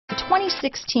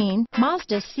2016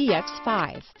 Mazda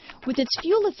CX-5. With its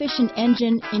fuel-efficient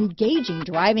engine, engaging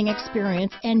driving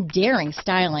experience, and daring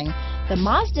styling, the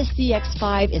Mazda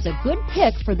CX-5 is a good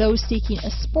pick for those seeking a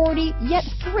sporty yet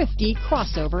thrifty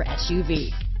crossover SUV.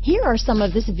 Here are some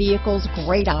of this vehicle's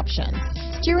great options: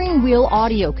 steering wheel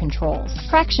audio controls,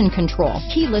 traction control,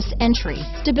 keyless entry,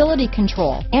 stability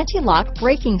control, anti-lock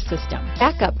braking system,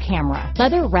 backup camera,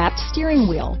 leather-wrapped steering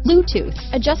wheel, Bluetooth,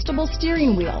 adjustable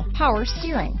steering wheel, power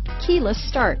steering, keyless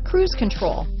start, cruise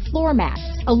control, floor mats,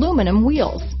 aluminum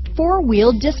wheels,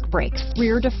 four-wheel disc brakes,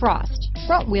 rear defrost,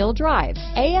 front-wheel drive,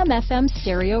 AM/FM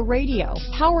stereo radio,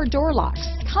 power door locks.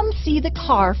 Come see the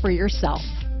car for yourself.